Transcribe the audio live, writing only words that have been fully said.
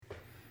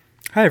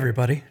Hi,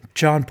 everybody.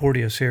 John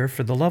Borchers here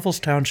for the Levels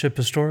Township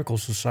Historical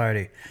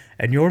Society,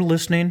 and you're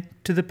listening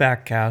to the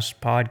BackCast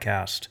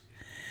Podcast.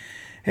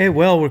 Hey,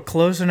 well, we're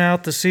closing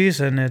out the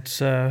season.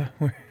 It's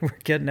we're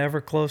getting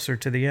ever closer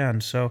to the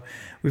end, so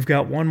we've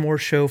got one more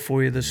show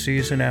for you this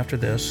season after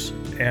this,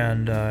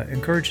 and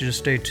encourage you to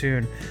stay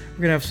tuned.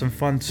 We're gonna have some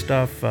fun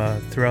stuff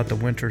throughout the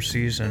winter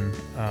season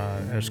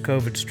as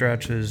COVID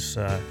stretches.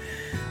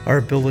 Our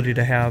ability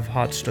to have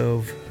hot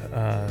stove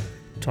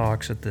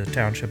talks at the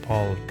township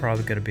hall is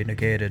probably going to be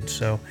negated,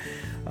 so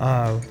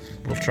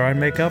we'll try and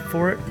make up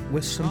for it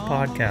with some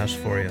podcasts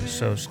for you,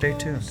 so stay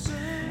tuned.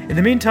 In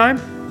the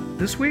meantime,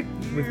 this week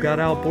we've got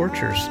Al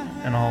Borchers,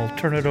 and I'll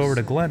turn it over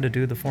to Glen to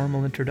do the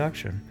formal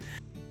introduction.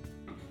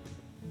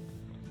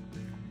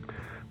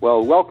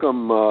 Well,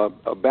 welcome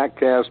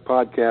BackCast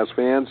Podcast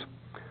fans.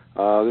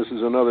 This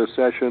is another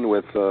session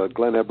with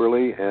Glen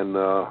Eberly and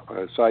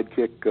our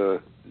sidekick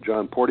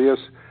John Borchers.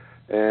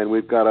 And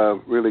we've got a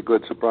really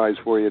good surprise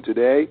for you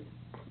today.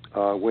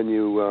 When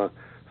you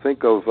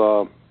think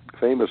of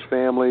famous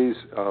families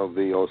of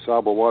the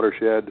AuSable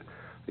watershed,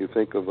 you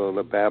think of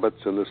the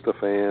Babbitts and the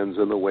Stephans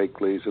and the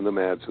Wakeleys and the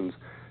Madsons.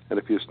 And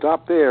if you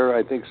stop there,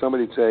 I think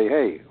somebody'd say,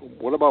 hey,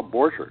 what about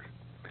Borchers?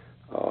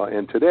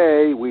 And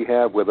today we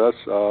have with us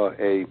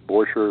a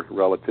Borcher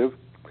relative.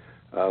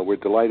 We're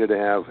delighted to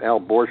have Al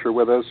Borcher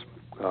with us.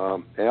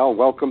 Al,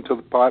 welcome to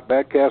the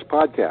BackCast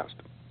Podcast.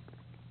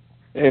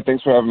 Hey,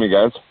 thanks for having me,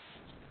 guys.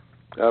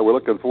 We're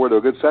looking forward to a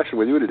good session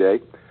with you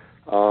today.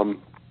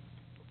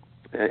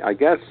 I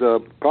guess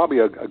probably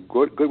a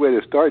good way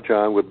to start,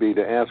 John, would be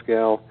to ask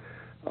Al,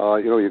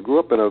 you grew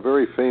up in a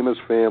very famous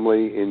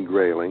family in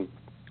Grayling,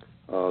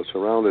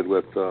 surrounded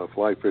with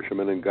fly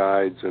fishermen and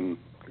guides and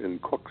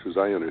cooks, as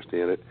I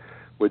understand it.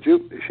 Would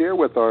you share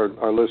with our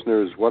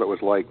listeners what it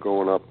was like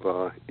growing up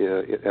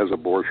as a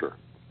Borcher?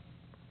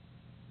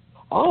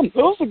 It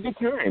was a good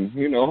time,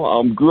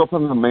 grew up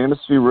on the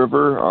Manistee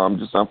River,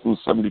 just off from the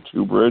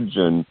 72 bridge,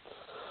 and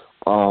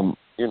from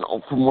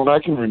what I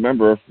can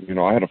remember,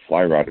 I had a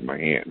fly rod in my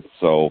hand.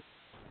 So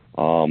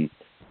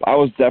I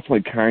was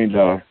definitely kind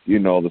of,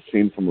 the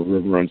scene from a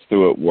river runs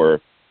through it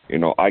where,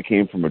 I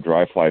came from a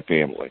dry fly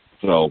family.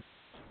 So,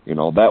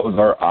 that was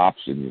our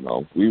option,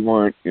 We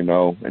weren't,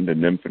 into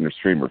nymphing or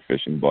streamer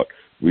fishing, but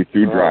we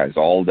threw dries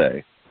all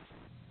day.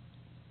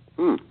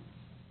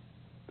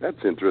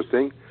 That's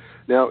interesting.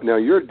 Now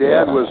your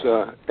dad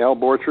was Al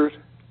Borchers?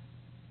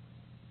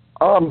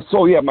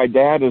 My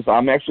dad is,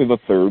 I'm actually the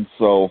third,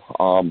 so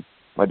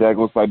my dad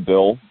goes by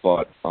Bill,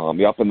 but,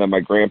 and then my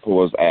grandpa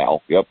was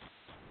Al,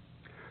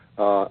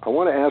 I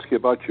want to ask you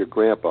about your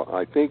grandpa.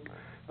 I think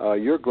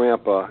your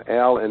grandpa,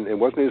 Al, and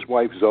wasn't his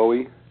wife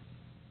Zoe?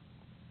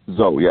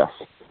 Zoe, yes.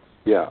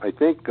 Yeah, I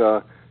think,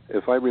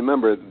 if I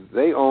remember,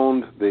 they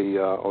owned the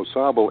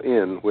AuSable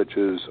Inn, which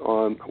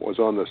was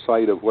on the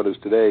site of what is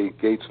today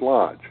Gates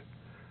Lodge.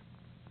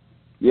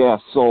 Yeah,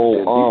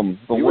 so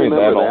the way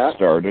that all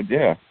started,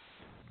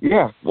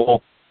 Yeah,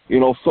 well,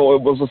 so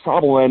it was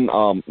AuSable Inn.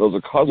 There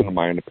was a cousin of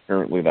mine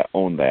apparently that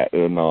owned that,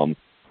 and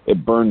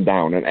it burned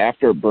down. And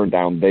after it burned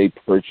down, they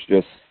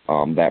purchased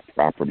that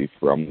property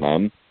from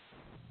them,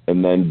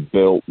 and then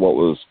built what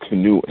was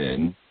Canoe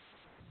Inn,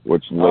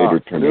 which later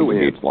turned into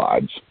Gates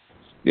Lodge.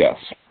 Yes,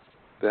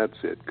 that's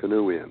it,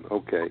 Canoe Inn.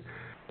 Okay,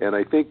 and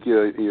I think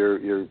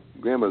your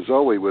grandma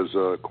Zoe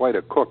was quite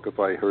a cook, if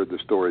I heard the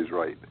stories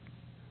right.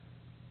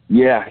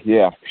 Yeah,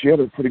 she had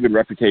a pretty good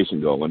reputation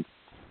going.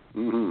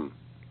 Mm-hmm.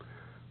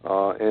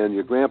 And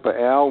your grandpa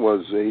Al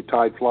he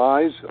tied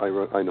flies,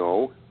 I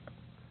know.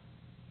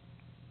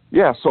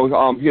 Yeah, so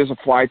he is a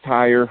fly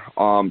tire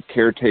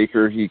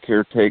caretaker. He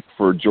caretaked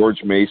for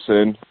George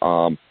Mason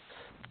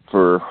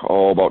for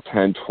about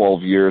 10,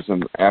 12 years,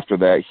 and after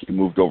that he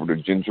moved over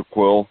to Ginger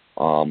Quill,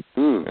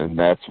 and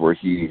that's where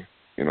he,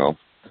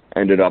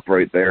 ended up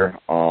right there,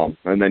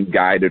 and then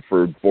guided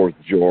for both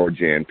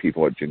George and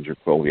people at Ginger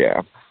Quill,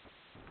 yeah.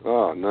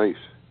 Oh, nice.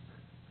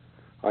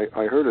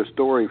 I heard a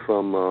story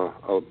from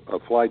a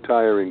fly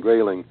tyer in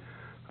Grayling,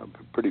 a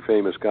pretty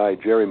famous guy,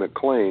 Jerry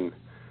McLean,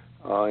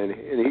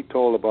 and he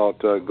told about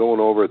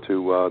going over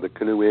to the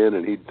Canoe Inn,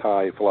 and he'd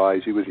tie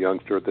flies. He was a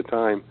youngster at the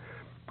time,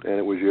 and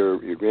it was your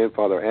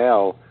grandfather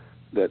Al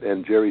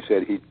and Jerry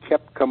said he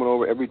kept coming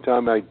over. Every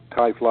time I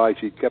tie flies,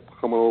 he kept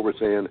coming over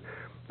saying,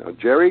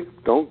 Jerry,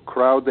 don't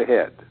crowd the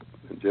head.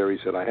 And Jerry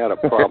said, I had a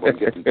problem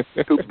getting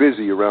too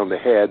busy around the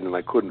head, and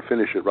I couldn't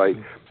finish it right.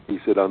 He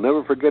said, I'll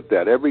never forget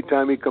that. Every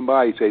time he'd come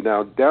by, he'd say,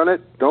 now, darn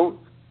it, don't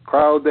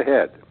crowd the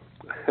head.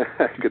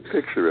 I could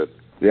picture it.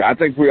 Yeah, I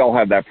think we all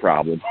have that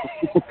problem.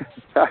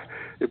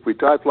 If we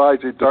tie flies,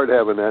 we'd start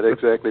having that.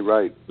 Exactly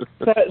right.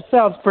 That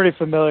sounds pretty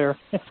familiar.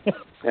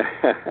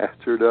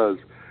 Sure does.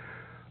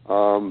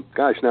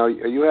 Gosh, now,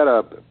 you had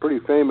a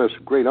pretty famous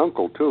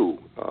great-uncle, too.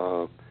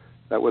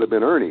 That would have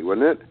been Ernie,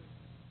 wouldn't it?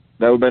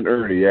 That would have been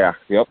Ernie, yeah.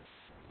 Yep.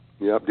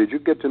 Did you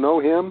get to know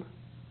him?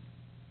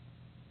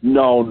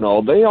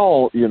 No, they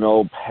all,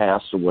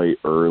 passed away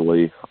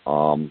early.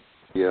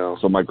 Yeah.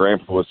 So my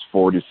grandpa was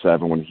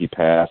 47 when he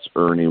passed.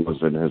 Ernie was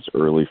in his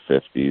early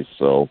 50s.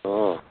 So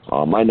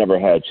I never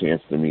had a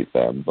chance to meet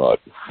them. But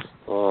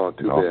Oh,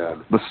 too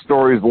bad. The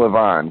stories live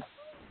on.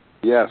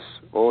 Yes.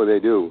 Oh, they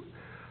do.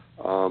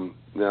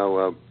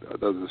 Now,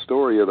 the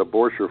story of the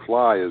Borcher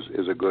fly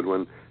is a good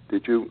one.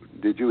 Did you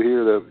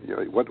hear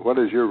what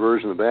is your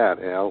version of that,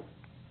 Al?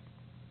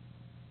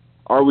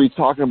 Are we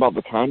talking about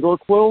the condor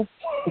quill?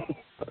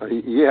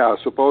 Yeah,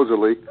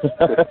 supposedly.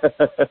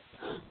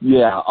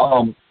 Yeah.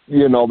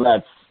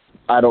 That's,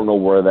 I don't know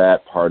where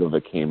that part of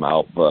it came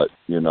out, but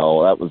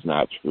that was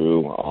not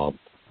true.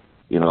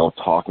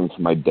 Talking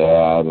to my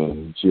dad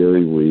and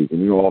Jerry Week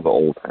and all the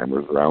old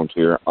timers around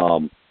here.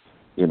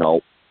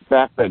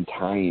 Back then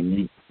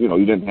time,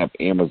 you didn't have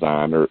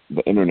Amazon or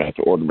the internet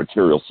to order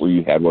material, so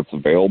you had what's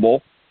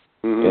available.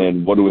 Mm-hmm.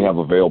 And what do we have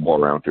available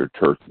around here?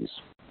 Turkeys.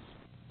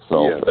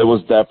 So yes. It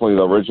was definitely,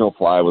 the original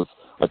fly was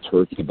a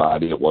turkey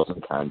body. It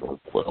wasn't condor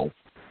quill.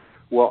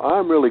 Well,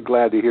 I'm really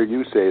glad to hear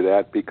you say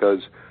that, because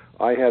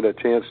I had a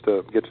chance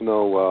to get to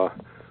know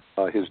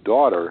his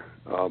daughter,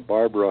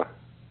 Barbara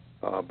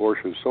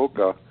Borchers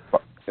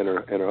and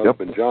her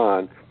husband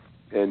John,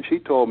 and she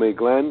told me,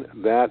 Glenn,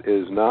 that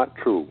is not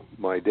true.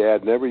 My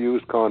dad never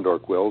used condor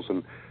quills,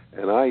 and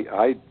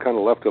I kind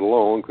of left it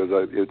alone because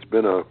it's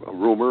been a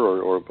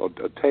rumor or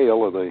a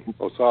tale of the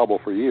AuSable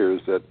for years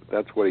that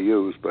that's what he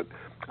used. But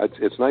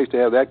it's nice to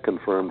have that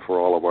confirmed for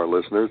all of our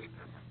listeners.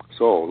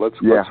 So let's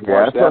watch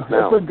that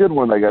now. That's a good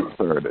one that got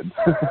started.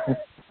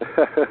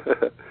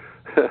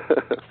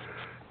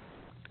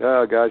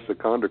 Oh, gosh, the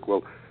condor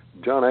quill.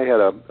 John, I had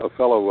a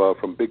fellow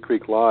from Big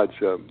Creek Lodge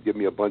give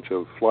me a bunch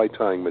of fly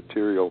tying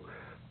material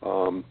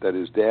that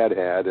his dad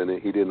had, and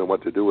he didn't know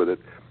what to do with it.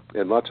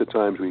 And lots of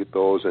times we get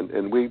those,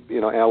 and we,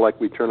 Al,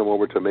 we turn them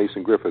over to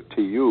Mason Griffith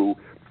TU,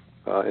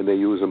 and they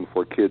use them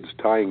for kids'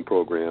 tying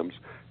programs,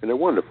 and they're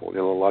wonderful.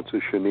 Lots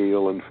of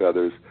chenille and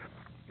feathers.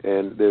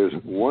 And there's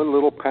one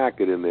little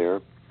packet in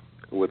there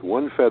with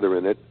one feather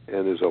in it,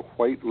 and there's a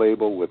white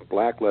label with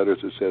black letters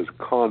that says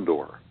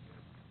Condor.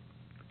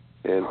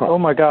 And oh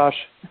my gosh!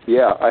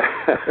 Yeah,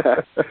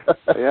 I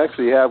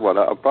actually have one.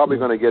 I'm probably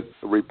going to get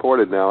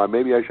reported now.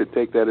 Maybe I should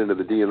take that into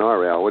the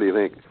DNR, Al. What do you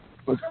think?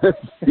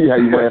 Yeah,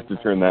 you might have to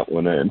turn that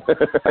one in.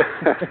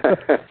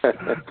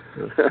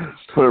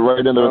 Put it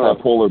right in there with that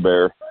polar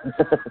bear.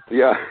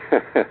 Yeah,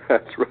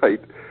 that's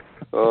right.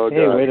 Oh,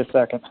 hey, God. Wait a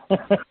second.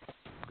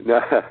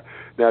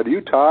 Now, do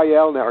you tie,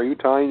 Al? Now, are you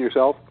tying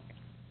yourself?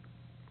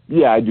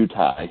 Yeah, I do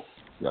tie.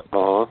 Yep.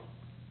 Uh-huh.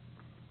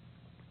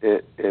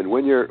 And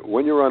when you're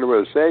on the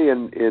road, say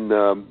in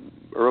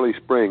early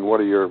spring, what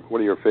are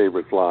your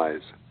favorite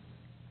flies?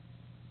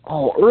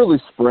 Oh, early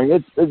spring,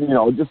 it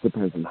just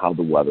depends on how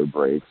the weather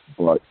breaks.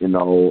 But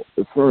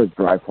as far as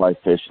dry fly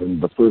fishing,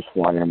 the first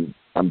fly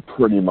I'm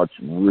pretty much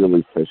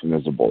really fishing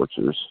is a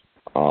Borchers.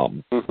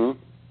 Mm-hmm.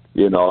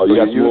 You got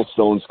little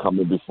stones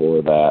coming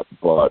before that,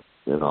 but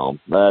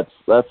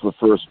that's the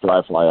first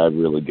dry fly I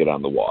really get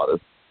on the water.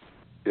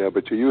 Yeah,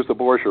 but you use the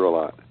Borcher a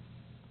lot.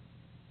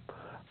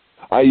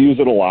 I use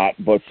it a lot,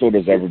 but so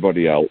does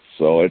everybody else.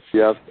 So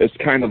it's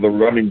kind of the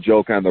running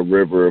joke on the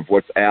river of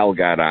what's Al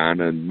got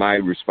on, and my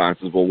response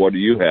is, well, what do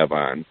you have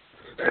on?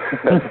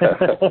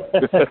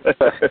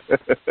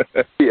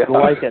 Yeah. I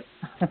like it.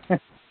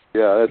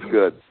 Yeah, that's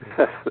good.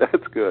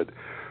 That's good.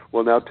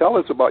 Well, now tell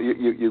us about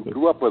you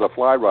grew up with a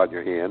fly rod in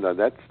your hand, and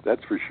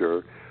that's for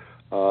sure.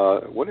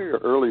 What are your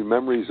early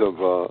memories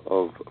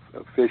of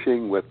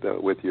fishing with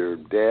your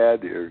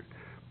dad, your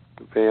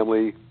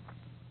family?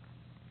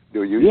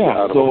 Do you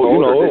out of a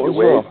boat, or did you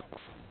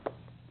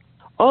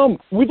wade?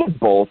 We did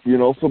both,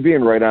 so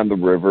being right on the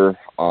river,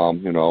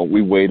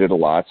 we waded a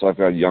lot. So I've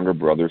got a younger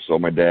brother, so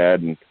my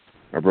dad and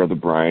my brother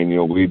Brian,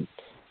 we'd,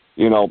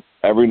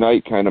 every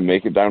night kind of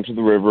make it down to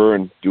the river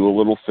and do a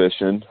little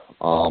fishing.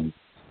 And,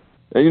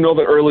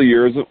 the early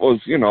years, it was,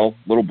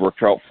 little brook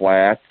trout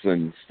flats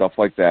and stuff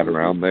like that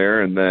around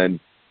there. And then,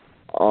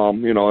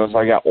 as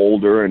I got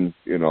older and,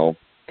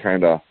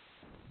 kind of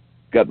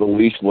got the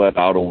leash let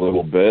out a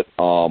little bit,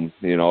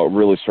 it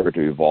really started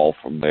to evolve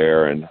from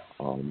there. And,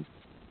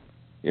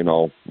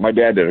 my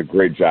dad did a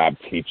great job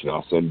teaching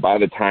us. And by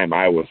the time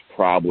I was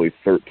probably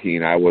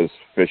 13, I was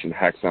fishing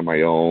hex on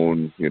my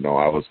own. I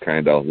was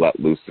kind of let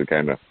loose to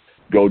kind of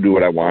go do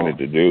what I wanted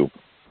to do.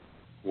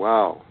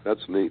 Wow, that's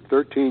neat.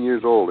 13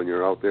 years old, and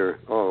you're out there.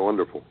 Oh,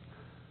 wonderful.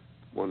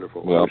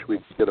 Wonderful. Well, I wish we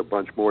could get a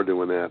bunch more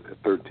doing that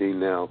at 13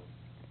 now.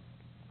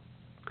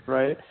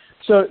 Right.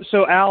 So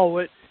Al,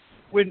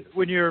 when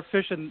you were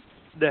fishing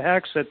the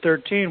hex at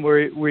 13,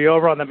 were you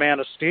over on the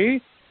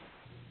Manistee?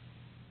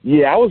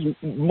 Yeah, I was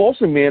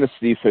mostly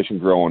Manistee fishing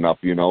growing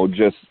up,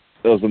 just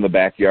it was in the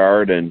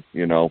backyard, and,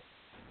 we,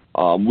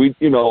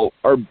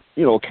 our,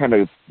 kind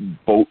of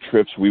boat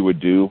trips we would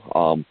do,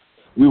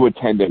 we would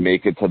tend to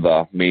make it to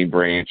the main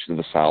branch, to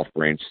the south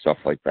branch, stuff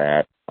like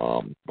that.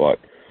 But,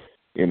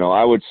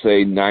 I would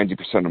say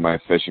 90% of my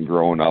fishing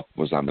growing up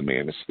was on the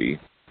Manistee.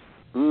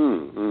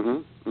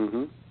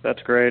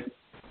 That's great.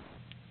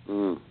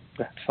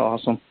 That's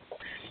awesome.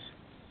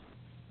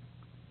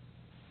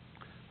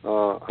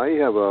 I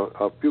have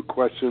a few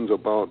questions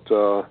about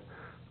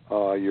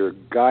your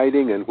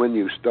guiding and when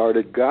you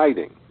started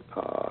guiding.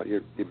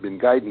 You've been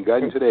guiding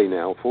today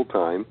now, full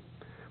time.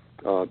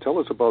 Tell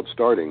us about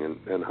starting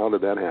and how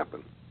did that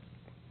happen?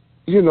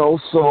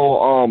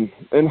 So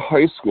in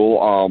high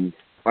school,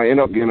 I ended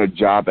up getting a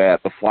job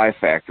at the fly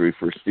factory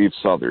for Steve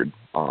Southard.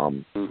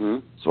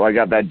 So I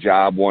got that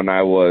job when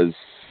I was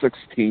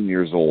 16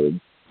 years old.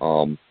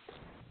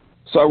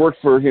 So I worked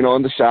for,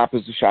 in the shop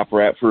as a shop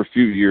rat for a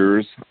few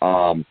years.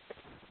 And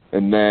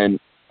then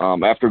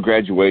after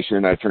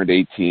graduation, I turned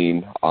 18.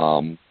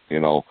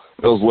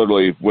 It was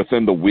literally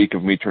within the week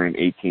of me turning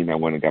 18, I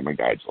went and got my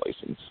guide's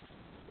license.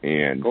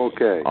 And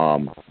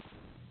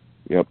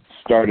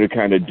started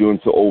kind of doing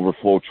some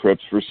overflow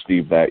trips for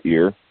Steve that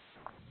year.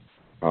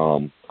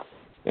 And,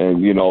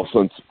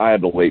 since I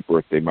had a late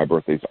birthday, my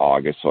birthday's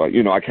August, so,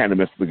 I kind of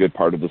missed the good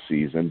part of the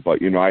season. But,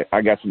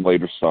 I got some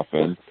later stuff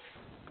in.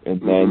 And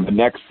then the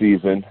next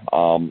season,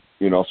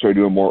 started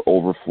doing more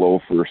overflow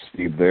for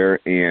Steve there.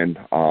 And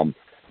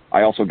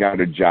I also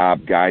got a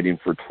job guiding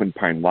for Twin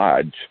Pine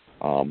Lodge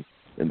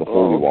in the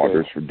Holy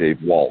Waters for Dave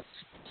Waltz.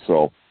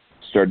 So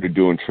started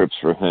doing trips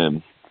for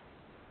him.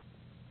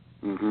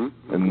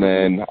 And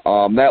then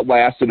that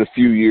lasted a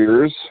few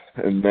years,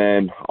 and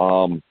then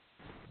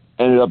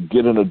ended up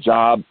getting a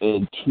job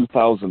in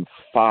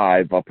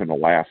 2005 up in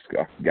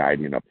Alaska,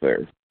 guiding up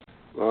there.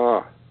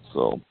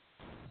 So.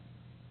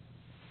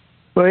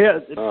 Well, yeah.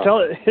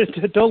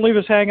 Don't leave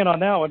us hanging on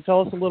that one.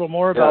 Tell us a little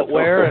more about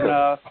where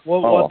and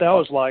what that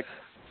was like.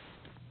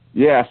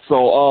 Yeah.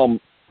 So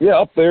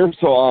up there.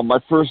 So my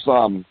first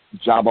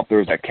job up there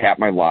was at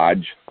Katmai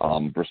Lodge,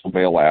 Bristol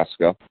Bay,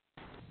 Alaska.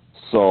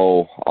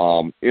 So,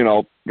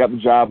 got the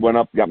job, went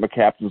up, got my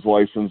captain's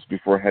license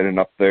before heading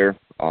up there.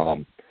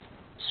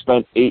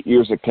 Spent 8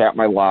 years at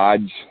Katmai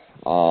Lodge.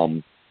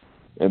 And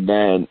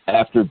then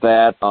after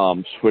that,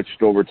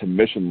 switched over to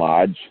Mission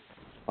Lodge.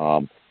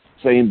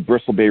 Same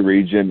Bristol Bay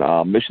region.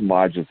 Mission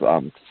Lodge is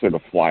considered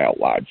a flyout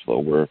lodge, though,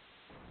 where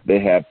they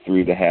have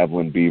 3 de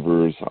Havilland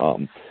beavers.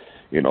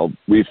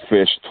 We've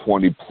fished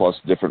 20-plus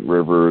different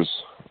rivers,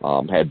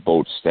 had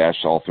boats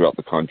stashed all throughout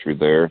the country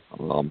there.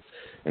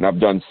 And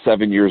I've done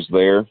 7 years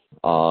there.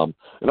 And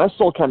I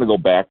still kind of go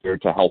back there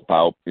to help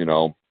out,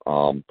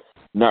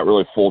 not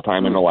really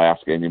full-time in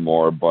Alaska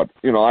anymore, but,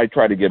 I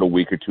try to get a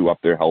week or two up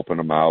there helping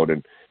them out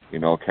and,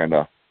 kind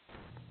of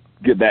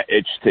get that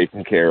itch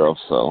taken care of,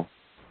 so.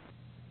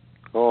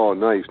 Oh,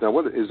 nice. Now,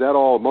 what is that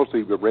all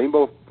mostly the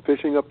rainbow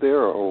fishing up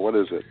there, or what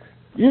is it?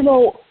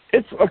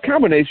 It's a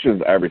combination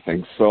of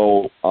everything.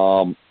 So,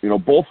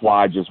 both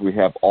lodges, we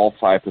have all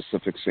 5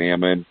 Pacific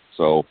salmon,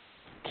 so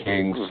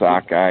kings,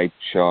 sockeye,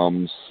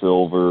 chums,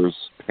 silvers,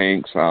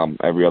 pinks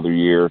every other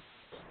year.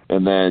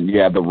 And then,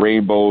 the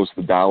rainbows,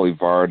 the Dolly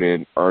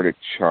Varden, Arctic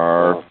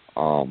char,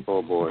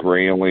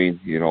 Grayling.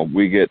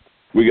 We get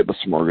the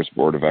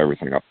smorgasbord of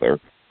everything up there.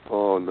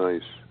 Oh,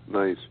 nice.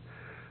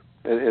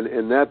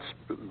 And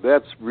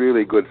that's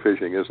really good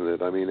fishing, isn't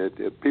it? I mean,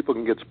 people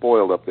can get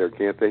spoiled up there,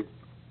 can't they?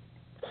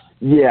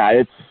 Yeah,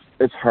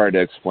 it's hard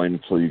to explain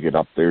until you get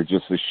up there,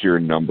 just the sheer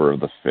number of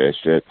the fish.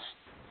 It's,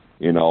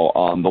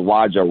 the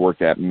lodge I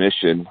worked at,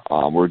 Mission,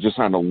 we're just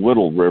on a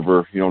little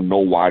river, no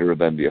wider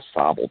than the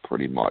AuSable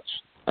pretty much.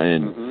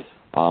 And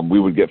we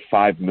would get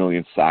 5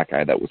 million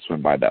sockeye that would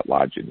swim by that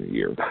lodge in a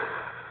year.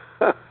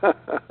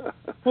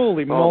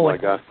 Holy moly. Oh, my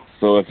God.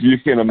 So if you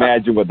can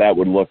imagine what that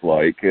would look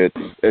like,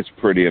 it's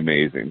pretty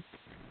amazing.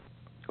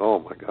 Oh,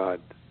 my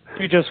God.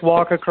 You just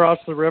walk across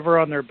the river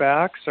on their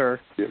backs, or?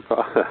 You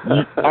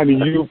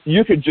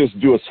could just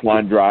do a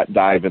swan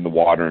dive in the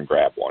water and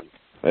grab one.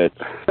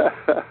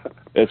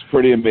 It's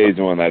pretty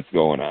amazing when that's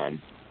going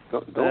on.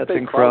 Don't that's they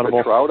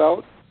incredible. crowd the trout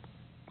out?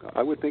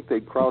 I would think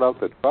they'd crowd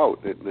out the trout,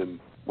 and then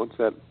once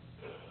they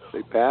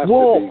pass,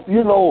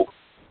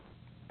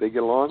 they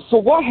get along. So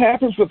what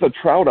happens with the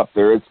trout up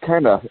there?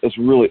 It's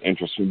really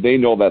interesting. They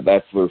know that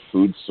that's their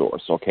food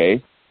source.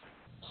 Okay.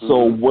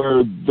 So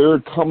where they're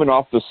coming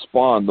off the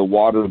spawn, the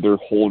water they're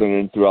holding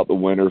in throughout the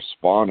winter,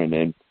 spawning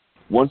in,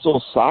 once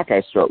those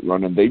sockeye start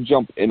running, they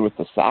jump in with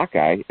the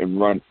sockeye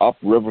and run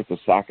upriver with the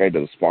sockeye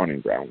to the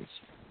spawning grounds.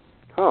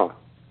 Huh.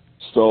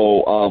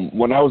 So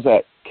when I was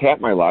at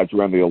Katmai Lodge, we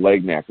were on the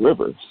Alagnac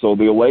River. So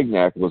the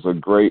Alagnac was a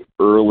great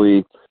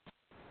early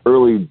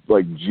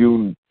like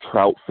June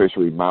trout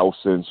fishery, mouse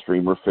and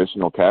streamer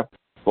fishing, okay?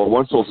 But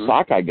once those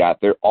sockeye got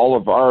there, all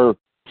of our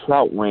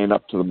trout ran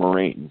up to the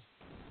moraine.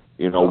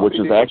 Which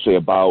is actually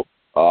about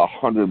a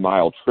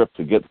 100-mile trip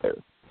to get there.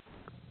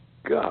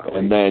 Golly.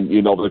 And then,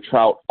 the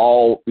trout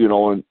all,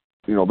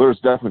 there's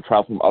definitely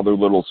trout from other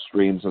little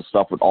streams and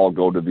stuff would all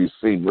go to these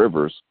same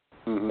rivers.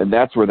 And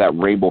that's where that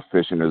rainbow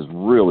fishing is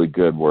really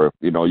good, where,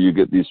 you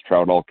get these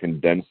trout all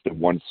condensed in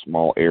one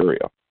small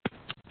area.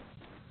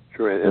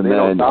 Sure, and they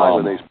don't die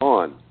when they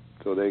spawn,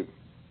 so they...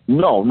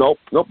 Nope,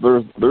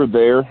 they're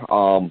there.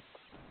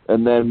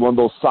 And then when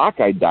those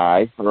sockeye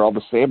die, or all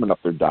the salmon up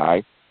there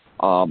die,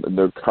 and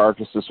their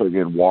carcasses are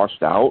getting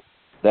washed out,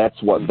 that's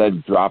what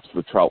then drops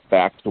the trout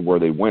back to where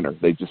they winter.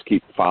 They just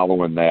keep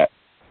following that,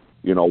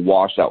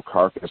 washed out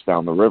carcass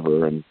down the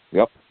river, and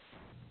yep.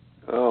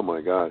 Oh,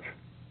 my gosh.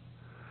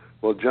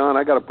 Well, John,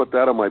 I got to put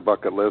that on my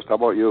bucket list. How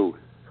about you?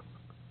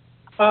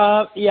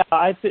 Yeah,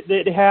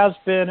 it has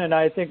been, and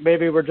I think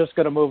maybe we're just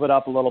going to move it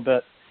up a little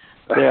bit.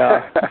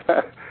 Yeah.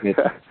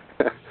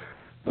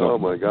 Oh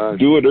my gosh.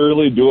 Do it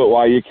early, do it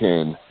while you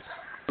can.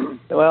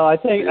 Well, I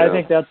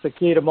think that's the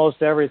key to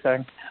most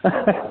everything.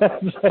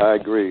 I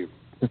agree.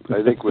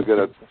 I think we're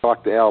going to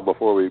talk to Al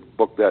before we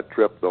book that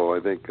trip, though. I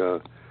think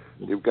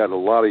you've got a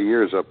lot of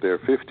years up there.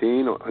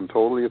 15 in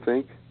total, you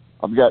think?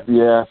 I've got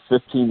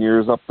 15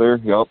 years up there.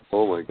 Yep.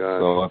 Oh my God.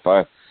 So if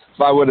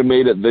I would have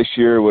made it this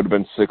year, it would have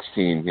been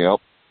 16. Yep.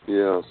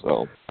 Yeah.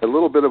 So a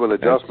little bit of an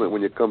adjustment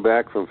when you come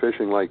back from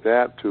fishing like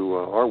that to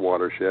our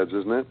watersheds,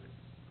 isn't it?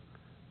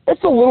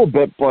 It's a little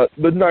bit, but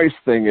the nice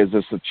thing is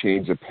it's a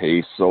change of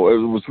pace. So it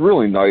was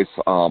really nice.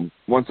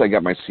 Once I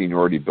got my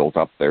seniority built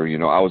up there,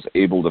 I was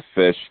able to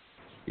fish,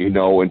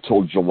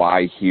 until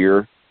July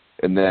here.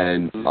 And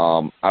then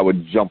I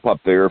would jump up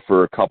there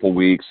for a couple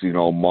weeks,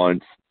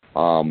 month.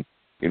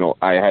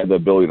 I had the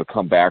ability to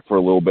come back for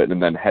a little bit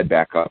and then head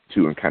back up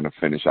too and kind of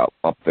finish out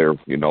up there,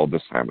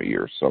 this time of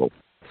year. So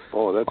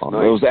that's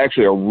nice. It was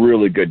actually a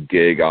really good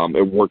gig.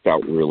 It worked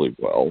out really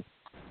well.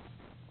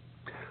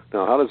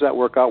 Now, how does that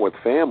work out with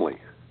family?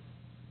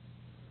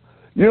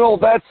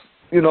 That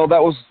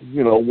was,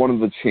 one of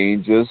the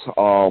changes.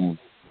 So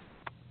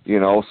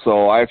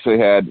I actually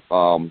had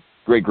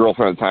great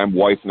girlfriend at the time,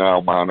 wife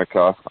now,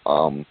 Monica.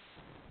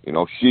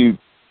 She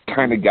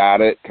kind of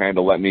got it, kind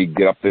of let me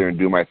get up there and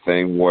do my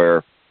thing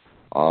where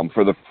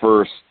for the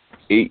first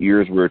 8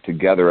 years we were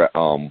together,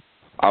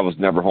 I was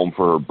never home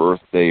for her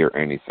birthday or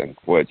anything,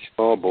 which,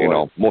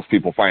 most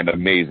people find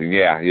amazing.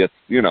 Yeah, it's,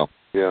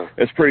 yeah,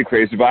 it's pretty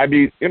crazy. But I'd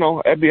be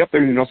up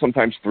there,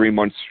 sometimes 3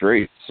 months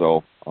straight.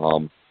 So,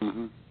 it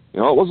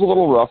was a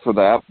little rough for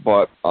that,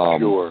 but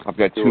I've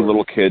got two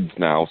little kids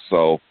now.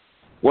 So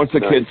once the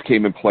kids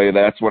came in play,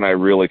 that's when I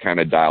really kind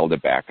of dialed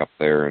it back up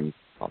there. And,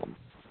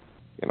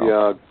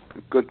 Yeah,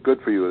 good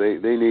for you.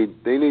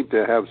 They need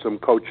to have some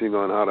coaching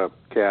on how to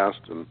cast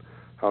and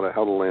how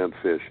to land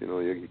fish.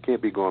 You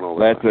can't be going all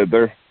the time. That's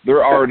it.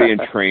 They're already in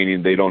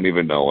training. They don't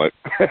even know it.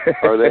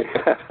 Are they?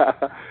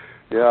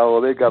 Yeah, well,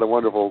 they've got a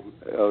wonderful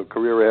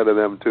career ahead of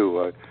them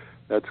too.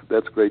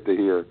 That's great to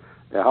hear.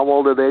 How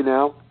old are they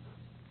now?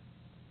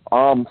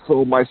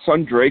 So my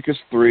son Drake is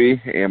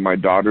 3, and my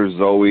daughter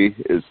Zoe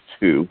is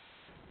 2.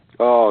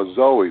 Oh,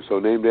 Zoe. So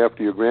named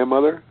after your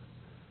grandmother?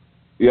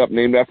 Yep,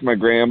 named after my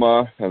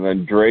grandma, and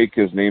then Drake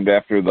is named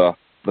after the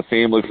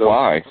family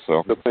fly.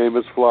 So the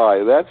famous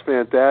fly. That's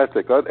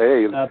fantastic.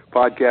 Hey,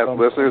 podcast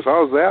listeners,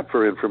 how's that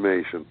for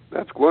information?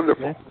 That's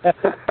wonderful.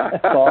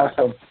 That's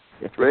awesome.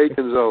 Drake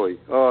and Zoe.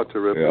 Oh,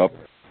 terrific. Yep.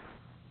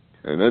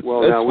 And it's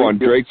fun.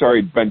 Drake's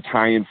already been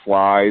tying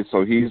flies,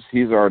 so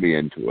he's already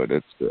into it.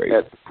 It's great.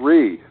 At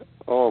 3?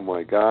 Oh,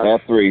 my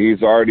gosh. At 3.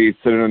 He's already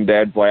sitting on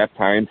Dad's lap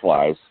tying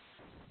flies.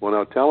 Well,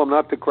 now tell him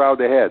not to crowd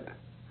ahead.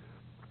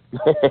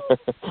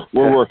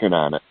 We're working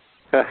on it.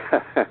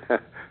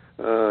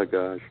 Oh,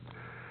 gosh.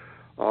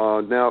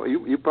 Now,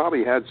 you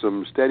probably had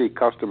some steady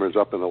customers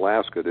up in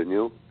Alaska, didn't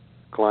you?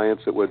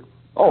 Clients that would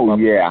come up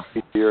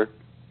here.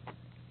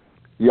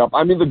 Yep.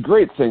 I mean, the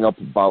great thing up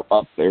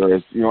there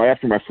is,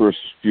 after my first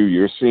few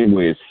years, same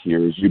way as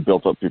here, is you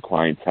built up your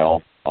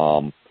clientele.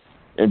 And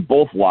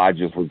both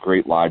lodges were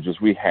great lodges.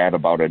 We had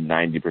about a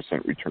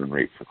 90% return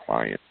rate for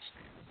clients.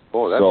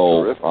 Oh, that's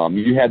terrific.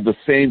 You had the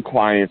same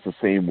clients the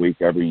same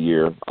week every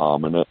year.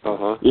 And it,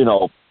 you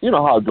know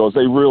how it goes.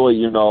 They really,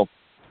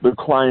 the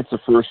clients the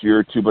first year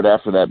or two, but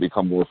after that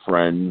become more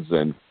friends,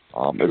 and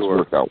it's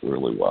worked out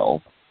really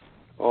well.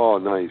 Oh,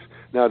 nice.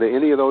 Now, do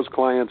any of those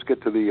clients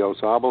get to the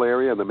AuSable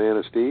area, the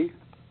Manistee?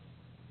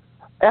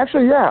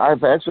 Actually, yeah.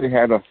 I've actually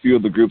had a few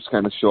of the groups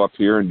kind of show up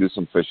here and do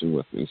some fishing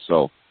with me.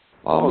 So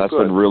that's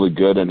been really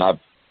good. And I've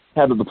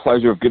had the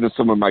pleasure of getting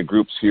some of my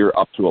groups here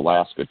up to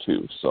Alaska,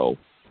 too. So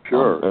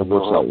it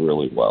works out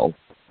really well.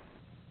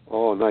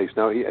 Oh, nice.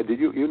 Now, did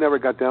you never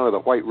got down to the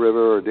White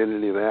River or did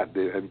any of that?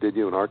 Did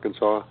you in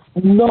Arkansas?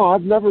 No,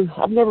 I've never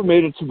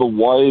made it to the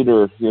White,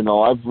 or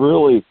I've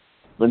really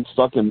been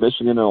stuck in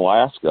Michigan and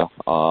Alaska.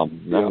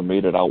 Never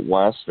made it out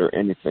west or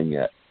anything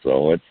yet.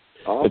 So it's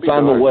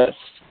on the list.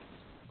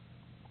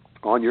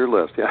 On your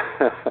list, yeah.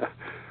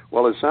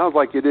 Well, it sounds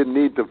like you didn't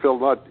need to fill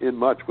in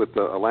much with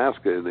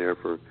Alaska in there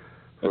for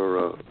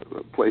a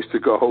place to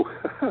go.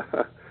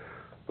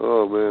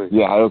 Oh man.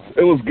 Yeah,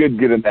 it was good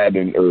getting that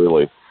in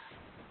early.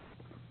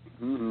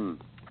 Mm-hmm.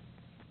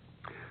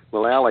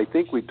 Well, Al, I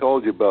think we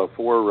told you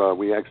before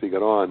we actually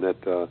got on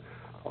that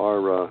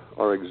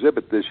our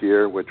exhibit this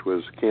year, which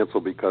was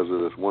canceled because of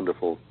this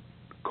wonderful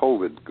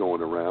COVID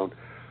going around,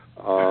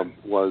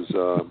 was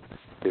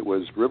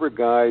river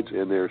guides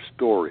and their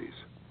stories.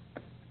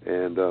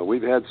 And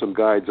we've had some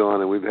guides on,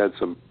 and we've had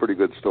some pretty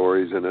good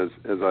stories. And as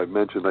I've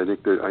mentioned,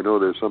 I know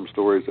there's some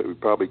stories that we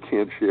probably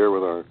can't share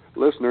with our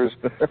listeners.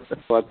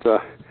 But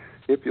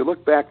if you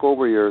look back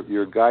over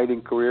your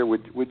guiding career,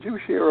 would you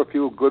share a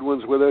few good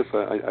ones with us?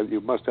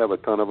 You must have a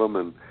ton of them,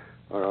 and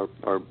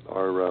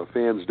our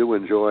fans do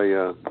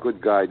enjoy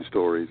good guide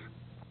stories.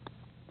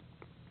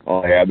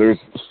 Oh yeah, there's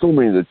so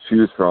many to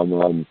choose from.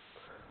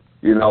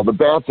 the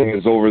bad thing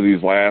is over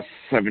these last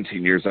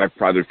 17 years, I've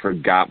probably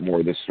forgot more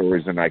of the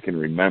stories than I can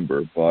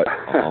remember. But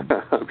I'm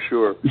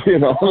sure.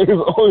 There's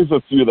always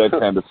a few that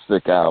kind of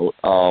stick out.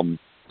 A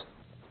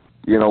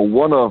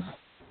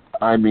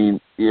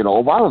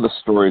lot of the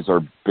stories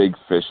are big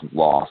fish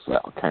loss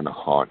that kind of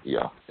haunt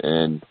you.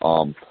 And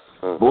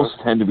those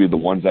tend to be the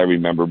ones I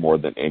remember more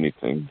than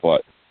anything.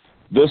 But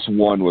this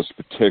one was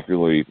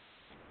particularly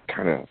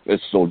it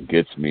still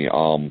gets me.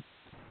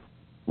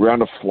 We're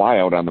on a fly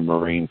out on the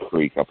Moraine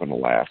Creek up in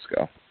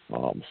Alaska.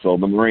 So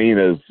the Moraine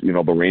is,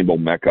 the rainbow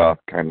mecca,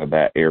 kind of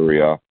that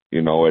area.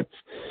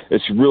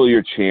 It's really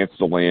your chance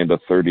to land a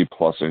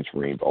 30-plus inch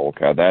rainbow.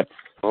 Okay, that's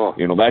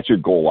your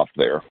goal up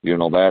there.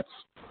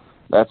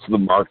 That's the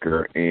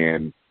marker.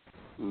 And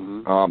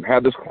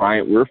had this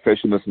client, we were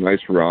fishing this nice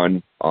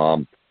run,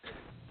 and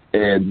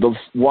the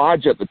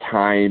lodge at the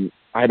time,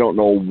 I don't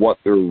know what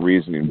their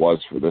reasoning was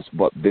for this,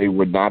 but they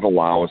would not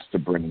allow us to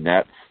bring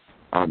nets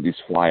on these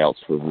flyouts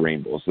for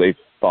rainbows. They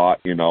thought,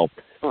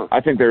 I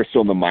think they were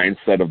still in the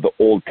mindset of the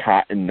old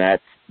cotton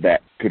nets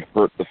that could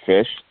hurt the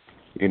fish,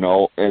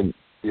 and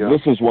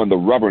this is when the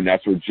rubber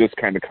nets were just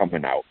kind of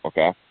coming out,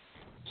 okay?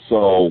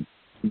 So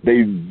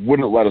they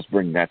wouldn't let us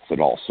bring nets at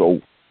all. So,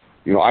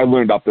 I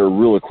learned up there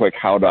really quick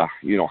how to,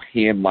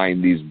 hand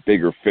line these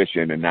bigger fish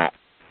in and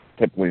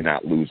hopefully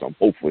not lose them.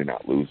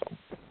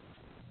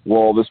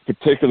 Well, this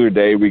particular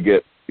day we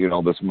get,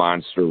 this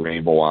monster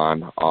rainbow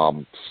on.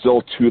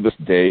 Still to this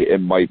day, it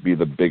might be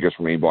the biggest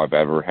rainbow I've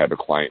ever had a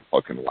client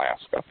hook in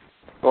Alaska.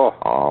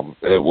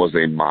 It was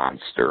a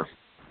monster.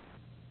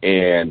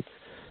 And,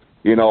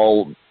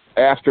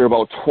 after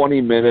about 20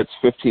 minutes,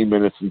 15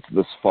 minutes into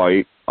this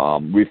fight,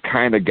 we've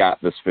kind of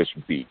got this fish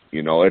beat.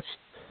 It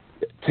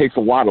takes a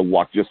lot of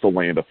luck just to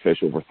land a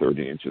fish over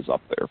 30 inches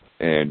up there.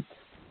 And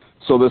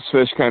so this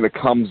fish kind of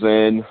comes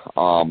in,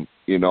 and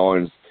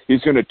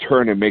he's going to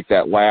turn and make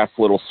that last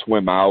little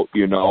swim out,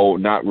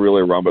 not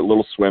really a run, but a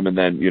little swim, and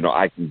then,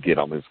 I can get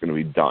him. It's going to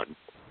be done.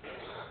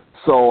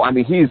 So,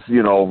 he's,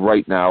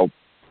 right now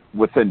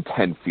within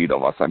 10 feet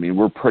of us.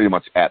 We're pretty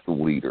much at the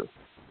leader.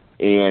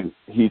 And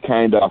he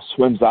kind of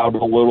swims out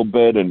a little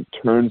bit and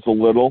turns a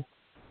little.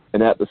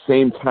 And at the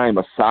same time,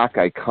 a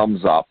sockeye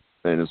comes up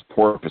and is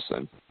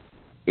porpoising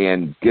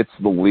and gets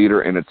the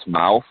leader in its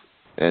mouth.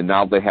 And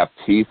now they have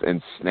teeth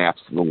and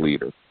snaps the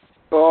leader.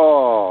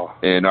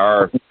 And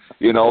our...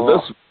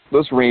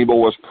 this rainbow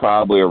was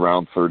probably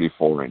around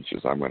 34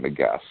 inches, I'm going to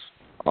guess.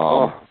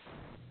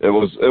 It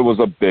was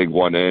a big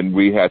one, and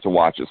we had to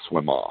watch it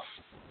swim off.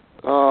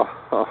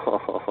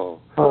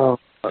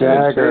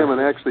 And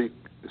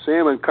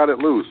salmon cut it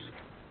loose.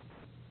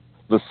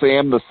 The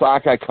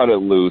sockeye cut it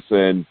loose,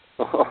 and,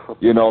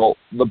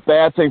 the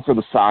bad thing for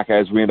the sockeye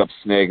is we end up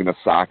snagging a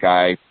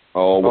sockeye,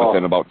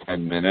 within about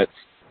 10 minutes.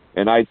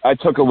 And I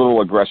took a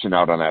little aggression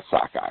out on that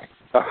sockeye.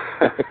 I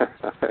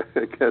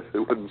guess it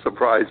wouldn't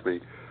surprise me.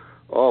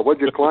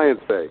 What'd your client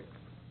say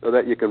so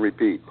that you can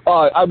repeat?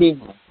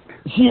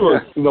 He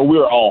was, we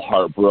were all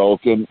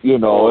heartbroken.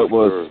 It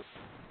was,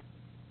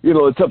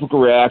 the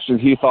typical reaction.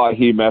 He thought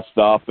he messed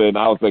up, and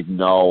I was like,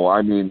 no.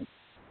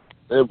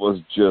 It was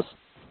just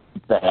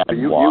bad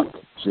luck.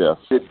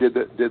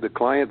 Did the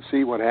client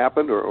see what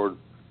happened, or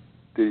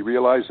did he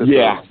realize that?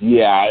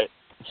 Yeah.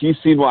 He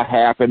seen what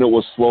happened. It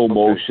was slow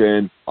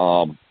motion.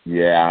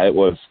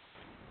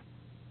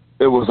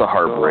 It was a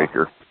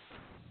heartbreaker.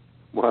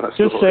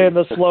 Just saying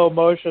the slow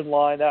motion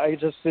line, it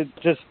just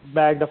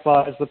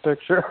magnifies the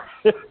picture.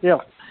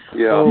 That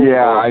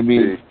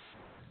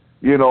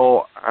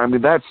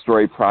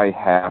story probably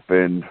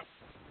happened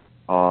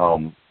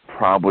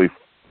probably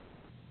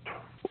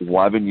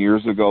 11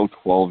 years ago,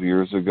 12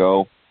 years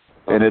ago,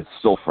 and it's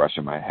still fresh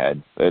in my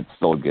head. It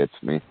still gets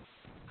me.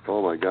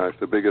 Oh my gosh,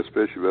 the biggest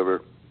fish you've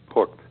ever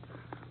hooked.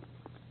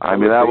 I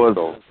would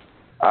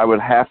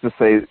have to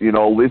say, at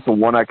least the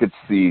one I could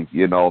see,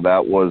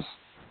 that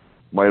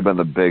might have been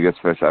the biggest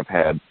fish I've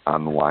had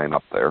on the line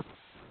up there.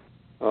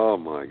 Oh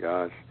my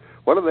gosh.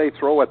 What do they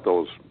throw at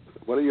those?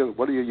 What do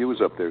you use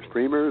up there?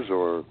 Streamers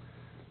or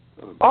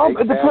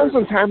it depends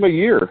on time of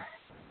year.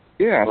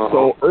 Yeah,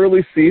 so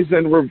early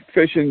season we're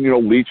fishing,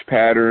 leech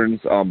patterns,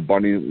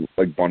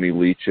 bunny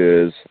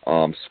leeches,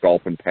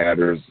 sculpin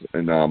patterns,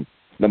 and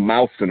the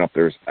mousing up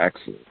there is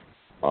excellent.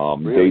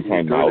 Really?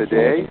 Daytime mousing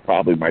is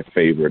probably my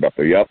favorite up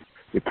there. Yep.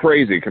 It's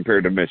crazy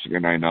compared to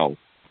Michigan, I know.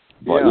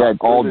 But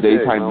all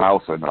daytime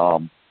mousing.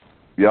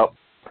 Yep.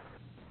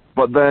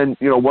 But then,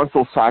 once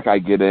those sockeye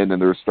get in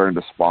and they're starting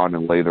to spawn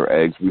and lay their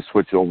eggs, we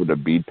switch over to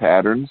bead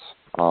patterns.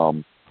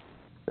 And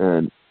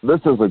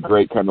this is a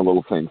great kind of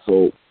little thing.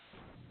 So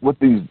with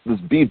this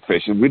bead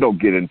fishing, we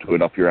don't get into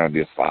it up here on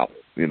the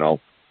AuSable,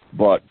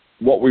 But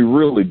what we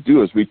really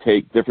do is we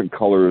take different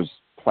colors,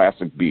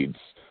 plastic beads,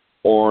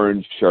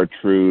 orange,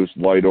 chartreuse,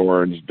 light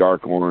orange,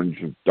 dark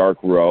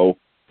roe,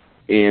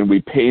 and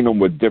we paint them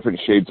with different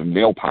shades of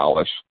nail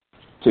polish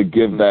to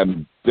give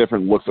them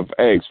different looks of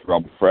eggs,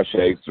 from fresh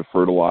eggs to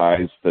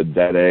fertilized to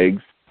dead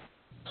eggs.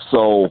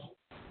 So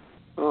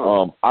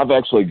I've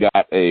actually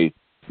got a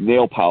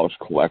nail polish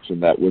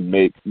collection that would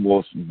make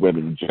most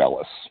women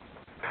jealous.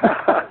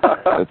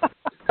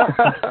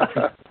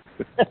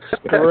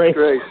 Great.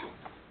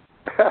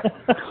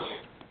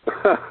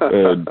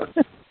 And,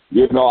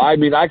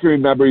 I can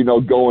remember,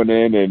 going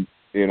in and,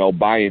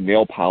 buying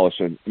nail polish,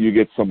 and you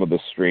get some of the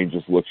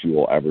strangest looks you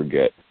will ever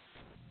get.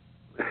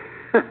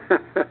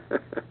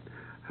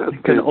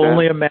 You can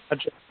only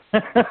imagine.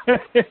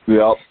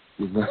 Yep.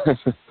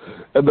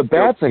 And the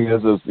bad thing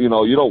is, you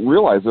don't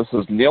realize this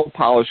is nail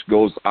polish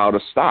goes out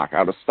of stock,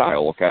 out of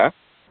style, okay?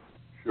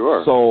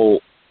 Sure. So,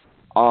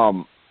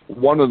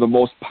 one of the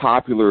most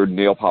popular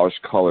nail polish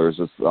colors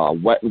is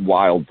Wet n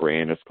Wild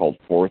brand. It's called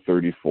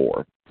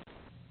 434.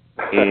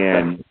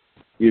 And,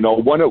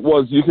 when it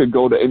was, you could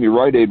go to any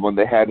Rite Aid when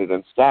they had it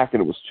in stock,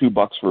 and it was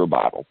 $2 for a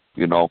bottle,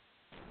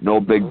 no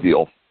big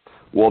deal.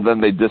 Well, then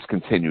they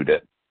discontinued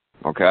it,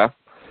 okay?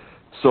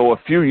 So a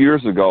few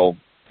years ago,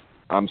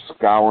 I'm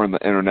scouring the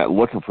internet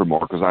looking for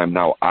more because I'm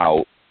now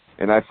out,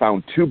 and I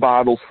found 2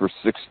 bottles for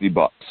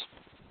 $60.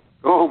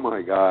 Oh,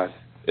 my God.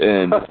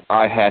 And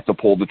I had to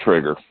pull the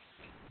trigger.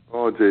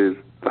 Oh, geez.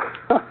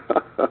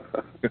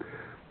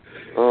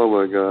 Oh,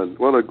 my God.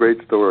 What a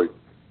great story.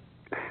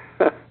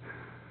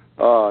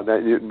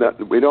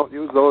 We don't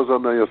use those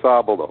on the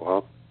AuSable, though,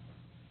 huh?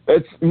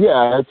 It's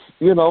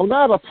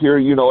not up here.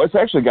 It's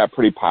actually got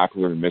pretty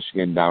popular in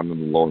Michigan, down in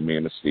the lower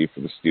Manistee for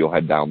the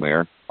steelhead down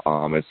there.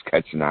 It's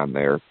catching on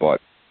there.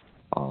 But,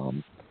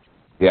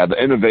 the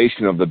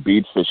innovation of the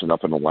bead fishing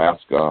up in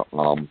Alaska,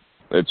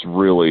 it's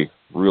really,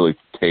 really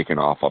taken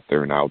off up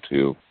there now,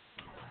 too.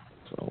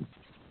 So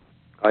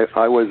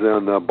I was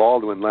in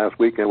Baldwin last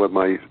weekend with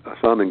my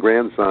son and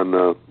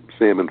grandson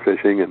salmon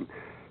fishing, and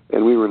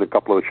we were in a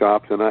couple of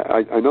shops, and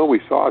I know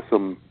we saw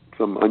some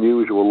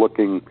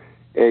unusual-looking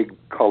egg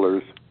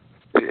colors,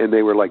 and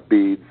they were like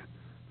beads.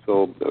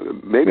 So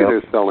maybe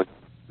they're selling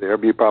there.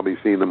 You've probably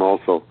seen them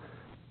also.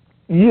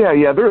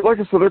 Yeah, they're like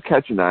I said, they're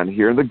catching on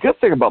here. And the good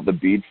thing about the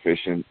bead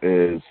fishing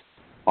is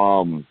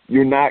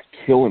you're not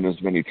killing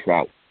as many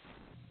trout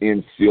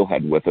in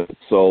steelhead with it.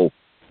 So,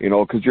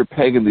 because you're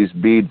pegging these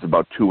beads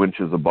about 2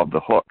 inches above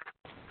the hook.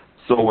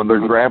 So when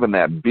they're grabbing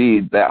that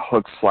bead, that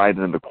hook's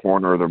sliding in the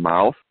corner of their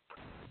mouth,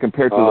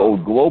 compared to the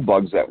old glow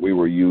bugs that we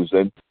were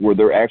using, where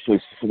they're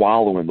actually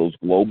swallowing those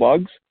glow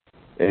bugs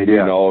and,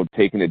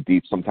 taking it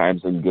deep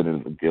sometimes and getting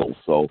in the gills.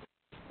 So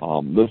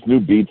this new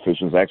bead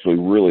fishing has actually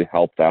really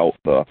helped out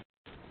the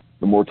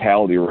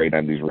mortality rate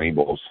on these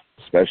rainbows,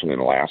 especially in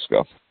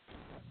Alaska.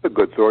 That's a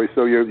good story.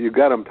 So you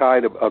got them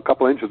tied a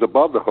couple inches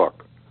above the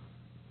hook.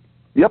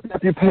 Yep,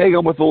 if you peg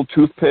them with a little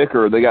toothpick,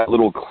 or they got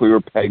little clear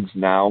pegs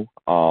now,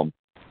 and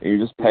you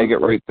just peg it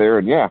right there,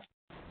 and yeah.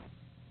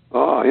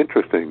 Oh,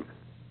 interesting.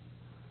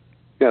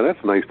 Yeah,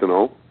 that's nice to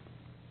know.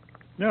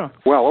 Yeah.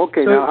 Well,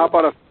 okay. Now, how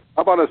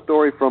about a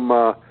story from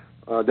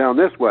down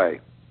this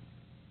way?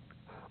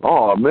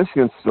 Oh, a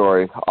Michigan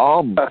story.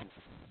 I'll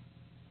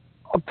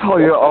tell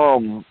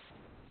you.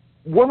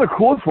 One of the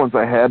coolest ones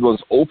I had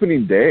was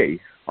opening day.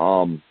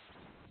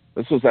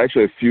 This was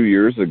actually a few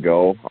years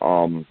ago.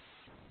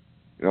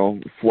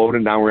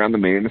 Floating down around the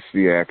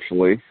Manistee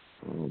actually,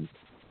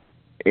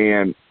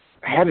 and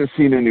hadn't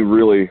seen any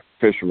really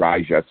fish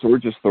rise yet, so we're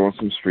just throwing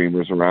some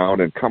streamers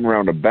around and come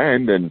around a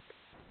bend, and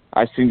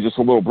I seen just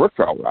a little brook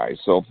trout rise.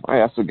 So I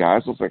asked the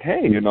guys, I was like,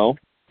 hey,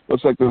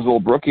 looks like there's a little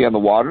brookie on the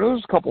water.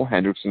 There's a couple of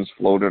Hendricksons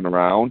floating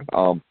around.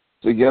 So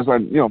you guys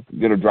want,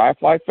 get a dry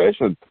fly fish?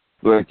 And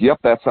they're like, yep,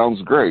 that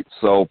sounds great.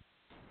 So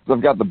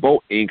I've got the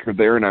boat anchored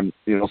there, and I'm,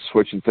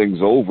 switching things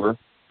over.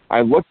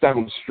 I look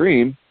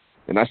downstream,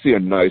 and I see a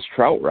nice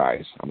trout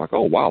rise. I'm like,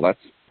 oh, wow,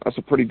 that's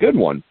a pretty good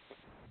one.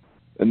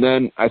 And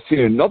then I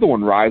see another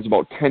one rise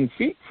about 10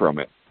 feet from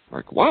it. I'm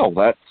like, wow,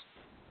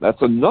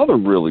 that's another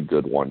really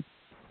good one.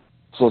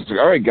 So I was like,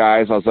 all right,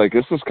 guys. I was like,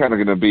 this is kind of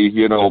going to be,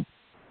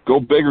 go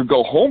big or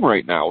go home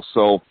right now.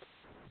 So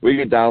we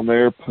get down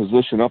there,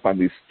 position up on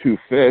these 2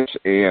 fish,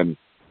 and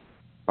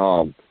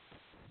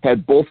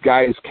had both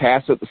guys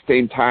cast at the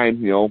same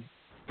time.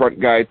 Front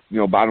guy,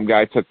 bottom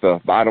guy took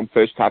the bottom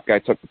fish, top guy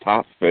took the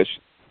top fish.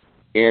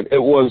 And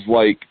it was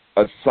like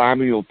a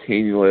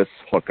simultaneous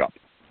hookup.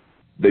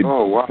 They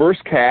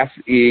first cast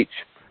each.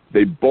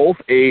 They both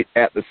ate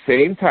at the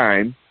same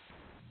time.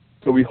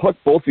 So we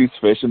hooked both these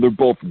fish, and they're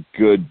both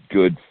good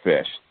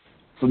fish.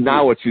 So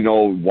now it's,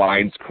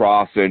 lines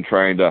crossing,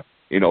 trying to,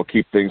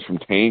 keep things from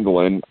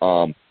tangling.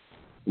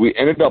 We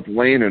ended up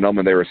landing them,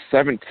 and they were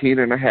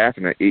 17.5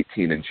 and an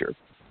 18-incher.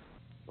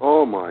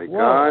 Oh, my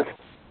gosh.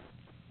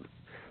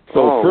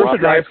 So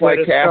first dry fly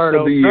cast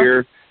of the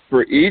year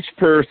for each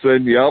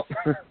person, yep.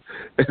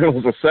 It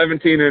was a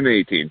 17 and an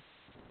 18.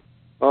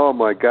 Oh,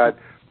 my God.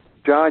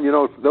 John,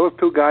 those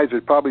 2 guys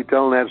are probably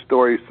telling that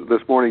story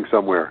this morning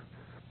somewhere.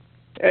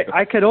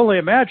 I could only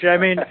imagine. I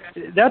mean,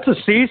 that's a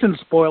season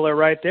spoiler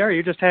right there.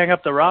 You just hang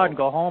up the rod and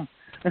go home.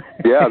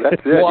 Yeah,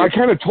 that's it. Well, I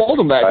kind of told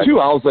them that, too.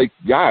 I was like,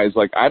 guys,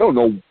 I don't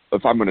know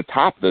if I'm going to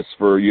top this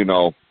for,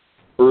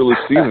 early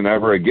season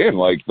ever again.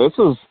 This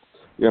is,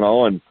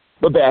 and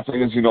the bad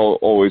thing is,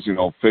 always,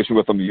 fishing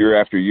with them year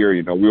after year,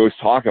 we always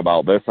talk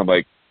about this. I'm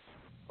like,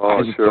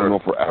 I just don't know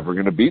if we're ever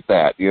going to beat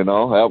that, It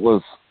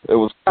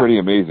was pretty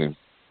amazing.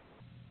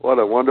 What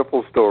a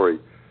wonderful story.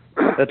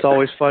 That's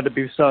always fun to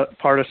be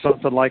part of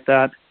something like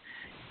that.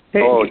 Hey,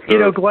 sure. You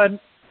know, Glenn,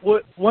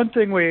 one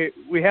thing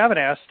we haven't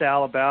asked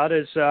Al about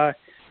is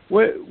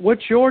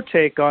what's your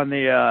take on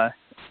the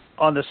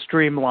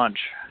stream lunch?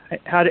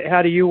 How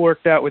do you work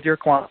that with your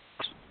clients?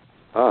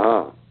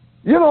 You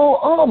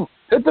know,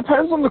 it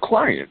depends on the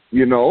client.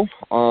 You know,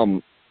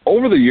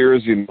 over the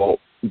years, you know,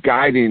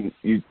 guiding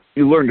you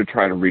learn to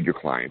try to read your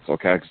clients.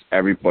 Okay, 'cause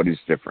everybody's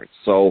different.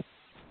 So,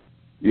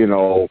 you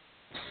know,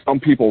 some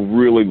people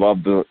really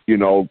love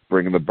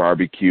bringing the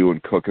barbecue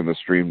and cooking the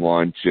stream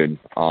lunch and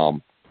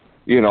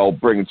you know,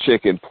 bringing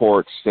chicken,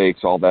 pork,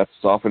 steaks, all that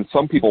stuff. And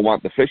some people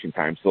want the fishing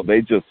time, so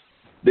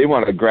they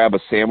want to grab a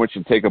sandwich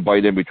and take a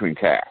bite in between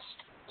casts.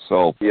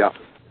 So, yeah.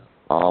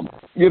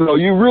 You know,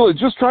 you really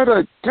just try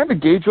to kind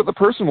of gauge what the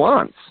person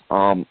wants.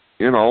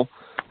 You know,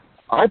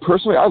 I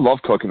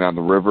love cooking on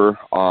the river.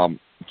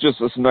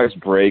 Just it's a nice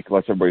break,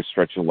 lets everybody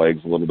stretch their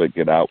legs a little bit,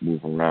 get out,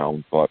 move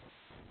around. But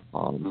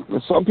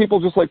some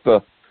people just like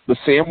the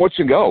sandwich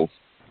and go.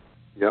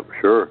 Yep,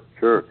 sure.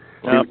 Do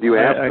you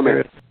ask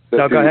them?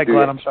 No, go ahead,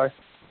 Glenn. I'm sorry.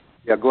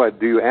 Yeah, go ahead.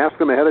 Do you ask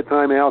them ahead of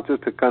time, Al,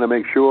 just to kind of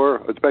make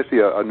sure, especially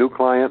a new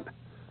client?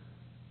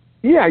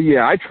 Yeah,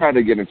 I try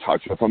to get in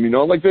touch with them. You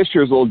know, like this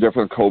year's a little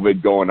different,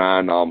 COVID going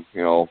on.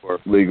 You know,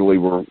 legally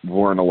we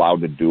weren't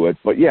allowed to do it.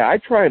 But, yeah, I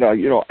try to,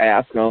 you know,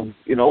 ask them,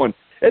 you know, and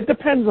it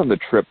depends on the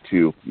trip,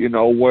 too. You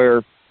know, where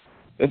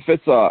if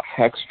it's a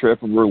hex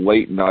trip and we're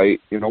late night,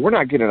 you know, we're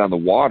not getting on the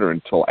water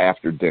until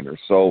after dinner.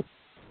 So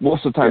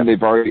most of the time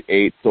they've already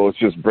ate, so it's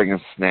just bringing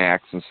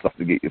snacks and stuff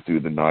to get you through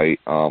the night.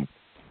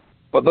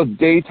 But the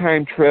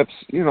daytime trips,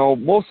 you know,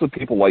 most of the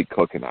people like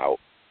cooking out.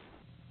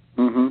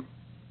 Mm-hmm.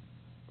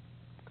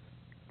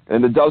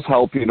 And it does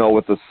help, you know,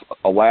 with this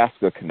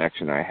Alaska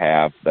connection I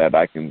have that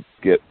I can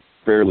get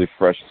fairly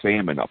fresh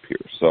salmon up here.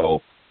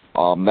 So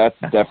that's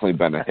definitely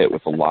been a hit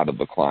with a lot of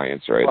the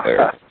clients right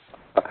there.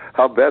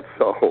 I'll bet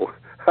so.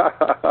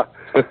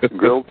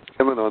 Grilled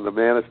salmon on the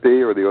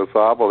Manistee or the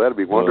AuSable, that'd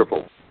be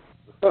wonderful.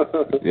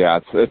 Yeah,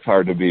 it's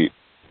hard to beat.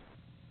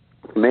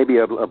 Maybe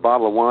a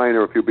bottle of wine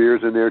or a few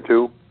beers in there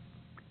too.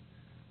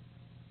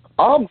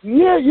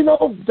 Yeah, you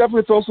know,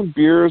 definitely throw some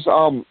beers.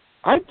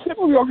 I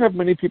typically don't have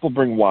many people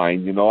bring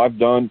wine. You know,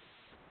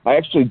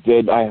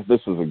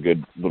 this is a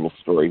good little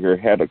story here.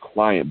 I had a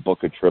client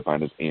book a trip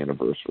on his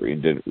anniversary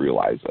and didn't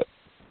realize it.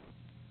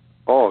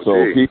 Oh,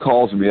 so geez. He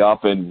calls me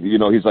up and, you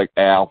know, he's like,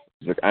 Al,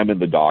 I'm in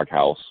the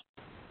doghouse.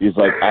 He's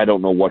like, I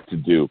don't know what to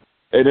do.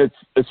 And it's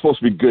supposed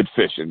to be good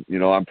fishing. You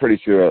know, I'm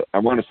pretty sure, I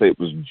want to say it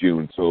was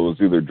June, so it was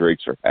either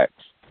Drake's or Hex.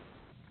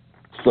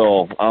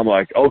 So I'm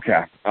like,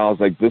 okay. I was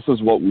like, this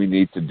is what we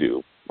need to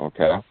do,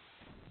 okay?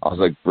 I was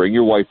like, bring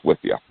your wife with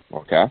you,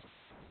 okay?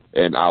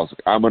 And I was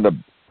like,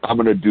 I'm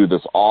gonna do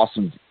this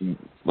awesome,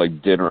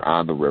 like, dinner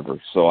on the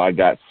river. So I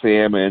got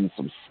salmon,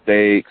 some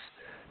steaks,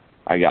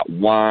 I got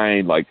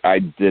wine, like, I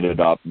did it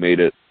up,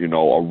 made it, you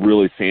know, a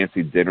really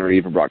fancy dinner,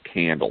 even brought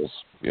candles,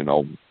 you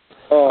know.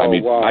 Oh, I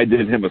mean, wow. I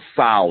did him a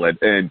solid,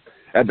 and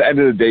at the end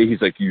of the day,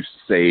 he's like, you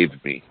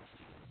saved me.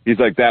 He's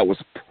like, that was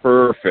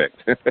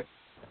perfect.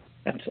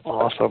 That's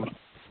awesome.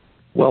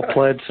 Well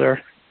played,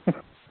 sir.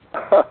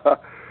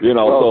 You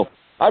know, so,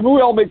 I mean,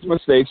 we all make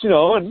mistakes, you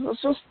know, and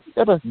it's just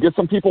got to get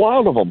some people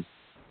out of them.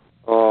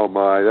 Oh,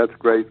 my, that's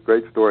great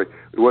story.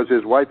 Was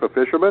his wife a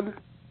fisherman?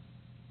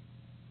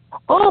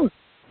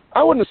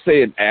 I wouldn't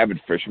say an avid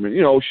fisherman.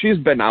 You know, she's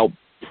been out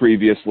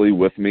previously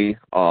with me,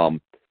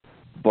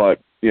 but,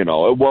 you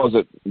know, it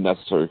wasn't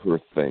necessarily her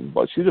thing,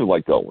 but she did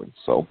like going,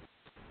 so.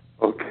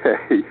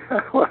 Okay,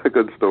 what a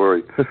good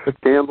story.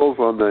 Candles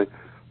on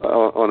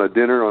a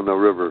dinner on the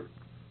river.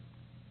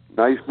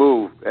 Nice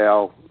move,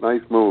 Al.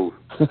 Nice move.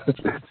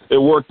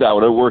 It worked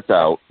out.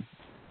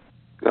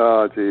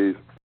 Oh, geez.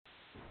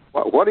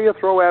 What do you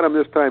throw at them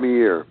this time of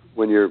year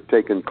when you're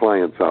taking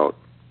clients out?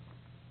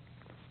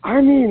 I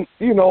mean,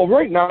 you know,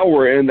 right now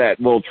we're in that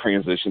little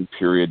transition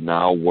period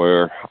now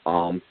where,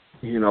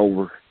 you know,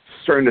 we're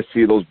starting to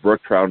see those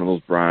brook trout and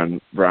those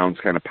browns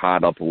kind of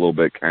pot up a little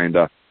bit, kind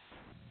of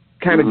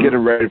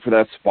getting ready for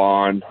that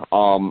spawn.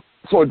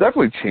 So it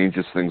definitely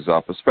changes things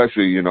up,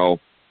 especially, you know,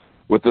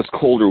 with this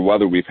colder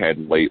weather we've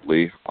had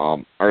lately.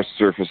 Our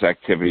surface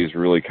activity is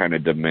really kind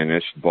of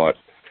diminished, but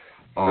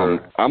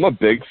I'm a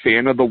big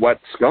fan of the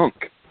wet skunk.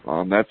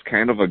 That's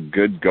kind of a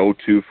good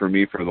go-to for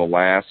me for the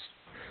last,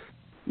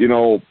 you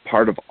know,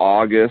 part of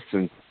August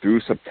and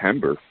through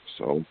September.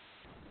 So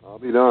I'll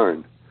be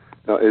darned.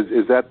 Now,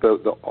 is that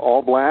the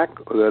all black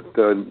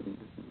that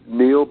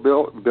Neil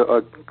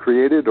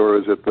created, or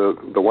is it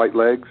the white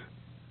legs?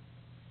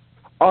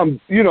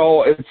 You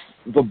know, it's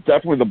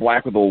definitely the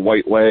black with the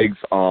white legs,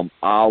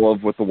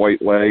 olive with the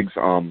white legs.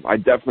 I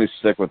definitely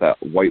stick with that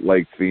white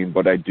leg theme,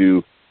 but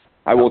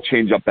I will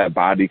change up that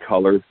body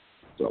color.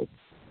 So.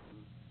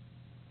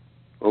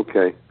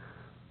 Okay.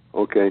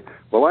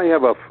 Well, I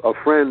have a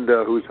friend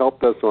who's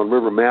helped us on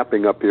river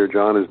mapping up here.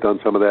 John has done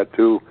some of that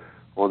too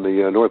on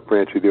the North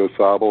Branch of the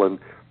AuSable, and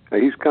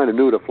he's kind of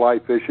new to fly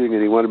fishing,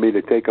 and he wanted me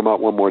to take him out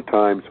one more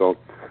time. So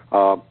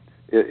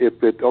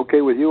if it's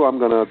okay with you, I'm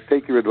going to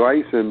take your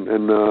advice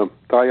and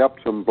tie up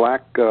some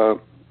black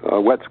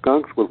wet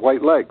skunks with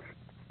white legs,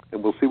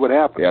 and we'll see what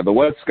happens. Yeah, the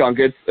wet skunk,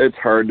 it's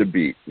hard to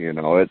beat. You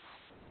know, and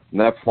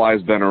that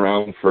fly's been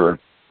around for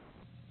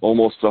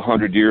almost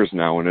 100 years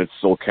now, and it's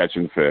still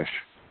catching fish.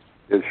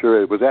 It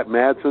sure is. Was that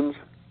Madsen's?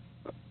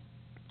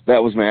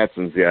 That was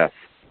Madsen's, yes.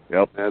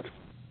 Yep.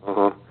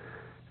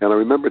 And I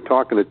remember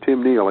talking to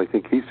Tim Neal. I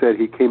think he said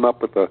he came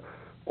up with the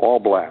all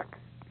black.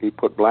 He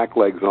put black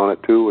legs on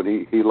it too,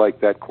 and he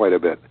liked that quite a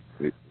bit.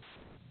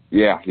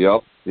 Yeah,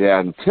 yep. Yeah,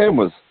 and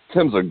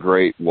Tim's a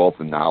great wealth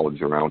of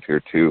knowledge around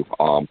here too.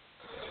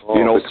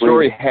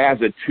 Story has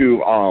it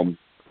too. I'm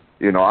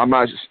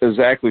not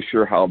exactly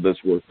sure how this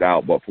worked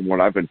out, but from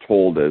what I've been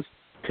told is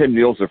Tim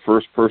Neal's the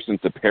first person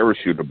to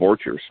parachute a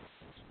Borchers.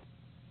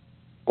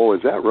 Oh,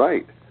 is that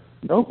right?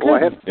 No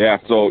kidding. Yeah,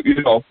 so,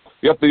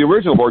 the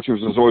original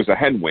Borchers was always a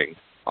hen wing.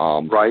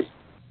 Right.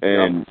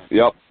 And,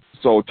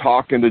 so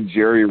talking to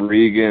Jerry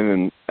Regan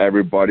and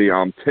everybody,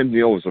 Tim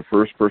Neal was the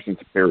first person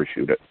to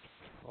parachute it.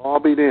 I'll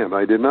be damned.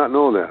 I did not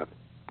know that.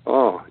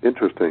 Oh,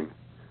 interesting.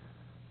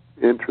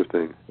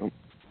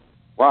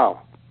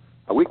 Wow.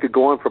 We could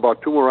go on for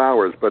about 2 more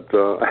hours, but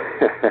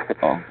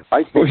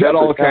I think we had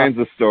all kinds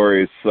of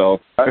stories. So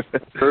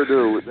sure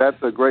do.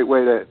 That's a great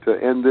way to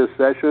end this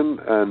session,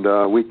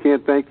 and we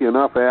can't thank you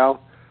enough,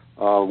 Al.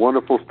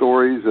 Wonderful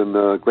stories,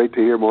 and great to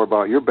hear more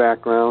about your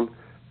background.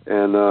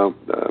 And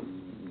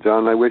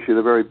John, I wish you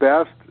the very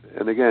best.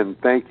 And again,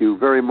 thank you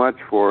very much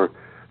for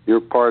your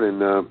part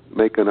in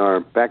making our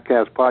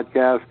BackCast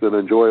podcast an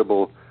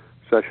enjoyable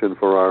session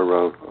for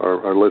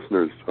our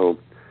listeners. So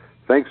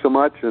thanks so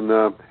much,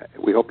 and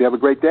we hope you have a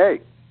great day.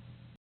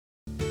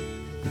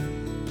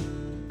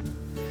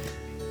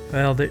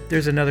 Well,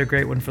 there's another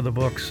great one for the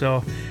book.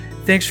 So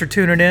thanks for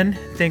tuning in.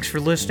 Thanks for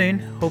listening.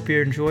 Hope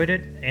you enjoyed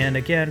it. And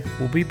again,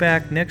 we'll be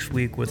back next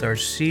week with our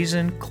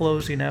season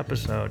closing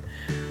episode.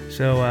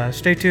 So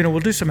stay tuned, and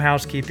we'll do some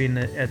housekeeping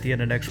at the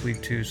end of next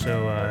week too,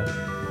 so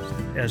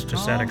as to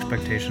set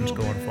expectations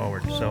going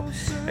forward. So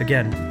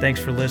again, thanks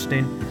for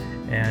listening,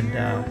 and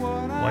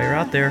while you're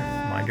out there,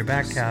 mind your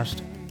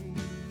BackCast.